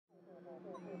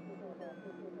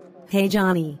Hey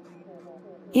Johnny.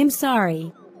 I'm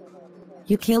sorry.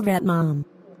 You killed Ratman.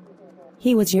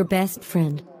 He was your best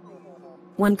friend.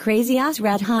 One crazy ass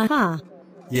rat, haha.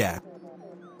 Yeah.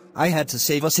 I had to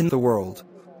save us in the world.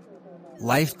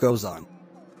 Life goes on.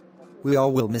 We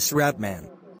all will miss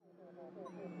Ratman.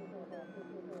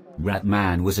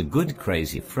 Ratman was a good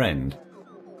crazy friend.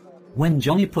 When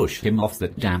Johnny pushed him off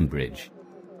that damn bridge,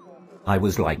 I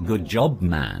was like, good job,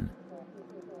 man.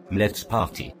 Let's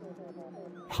party.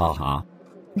 Haha.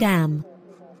 Damn.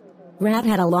 Rat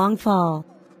had a long fall.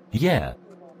 Yeah.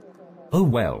 Oh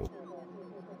well.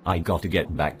 I gotta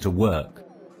get back to work.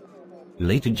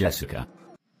 Later, Jessica.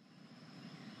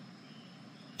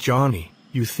 Johnny,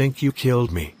 you think you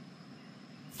killed me.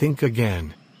 Think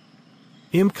again.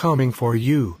 I'm coming for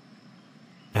you.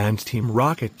 And Team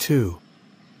Rocket too.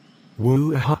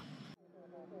 Woo-ha.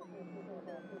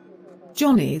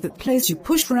 Johnny, that place you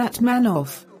pushed Ratman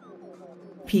off.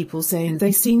 People saying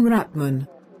they seen Ratman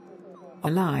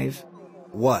alive.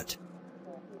 What?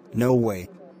 No way.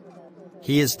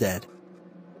 He is dead.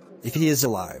 If he is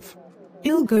alive.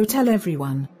 I'll go tell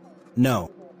everyone.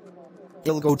 No.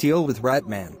 He'll go deal with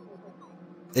Ratman.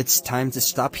 It's time to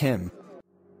stop him.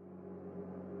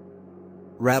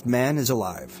 Ratman is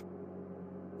alive.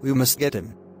 We must get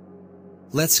him.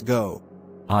 Let's go.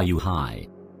 Are you high?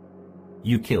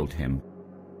 You killed him.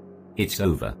 It's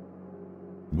over.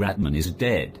 Ratman is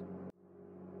dead.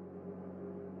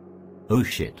 Oh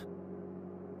shit.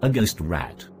 A ghost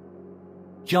rat.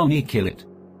 Johnny, kill it.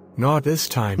 Not this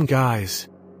time, guys.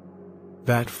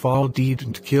 That fall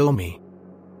didn't kill me.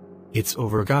 It's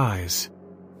over, guys.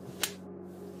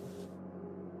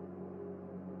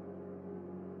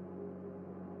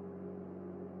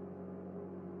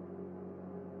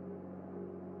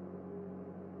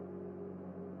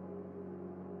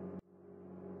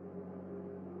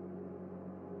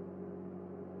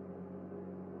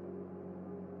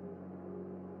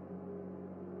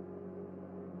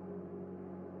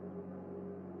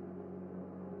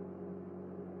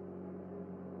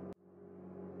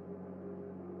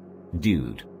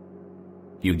 Dude.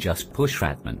 You just push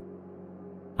Ratman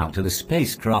out of the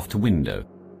spacecraft window.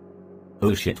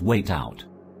 Oh shit, wait out.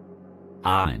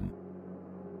 I'm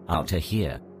out of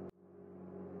here.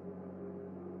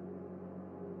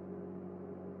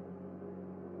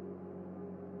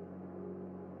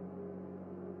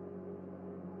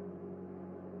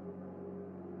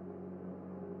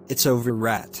 It's over,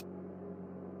 Rat.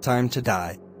 Time to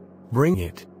die. Bring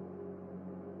it.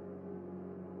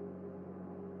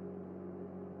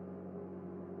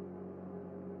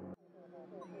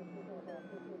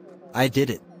 I did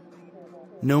it.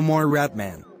 No more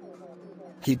Ratman.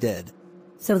 He dead.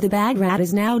 So the bad rat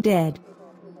is now dead.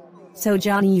 So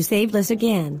Johnny, you saved us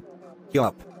again.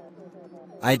 Yup.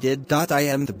 I did. I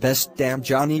am the best damn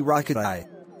Johnny Rocket Eye.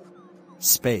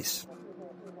 Space.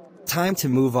 Time to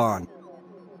move on.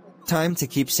 Time to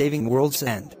keep saving world's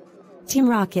end. Team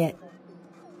Rocket.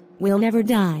 We'll never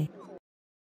die.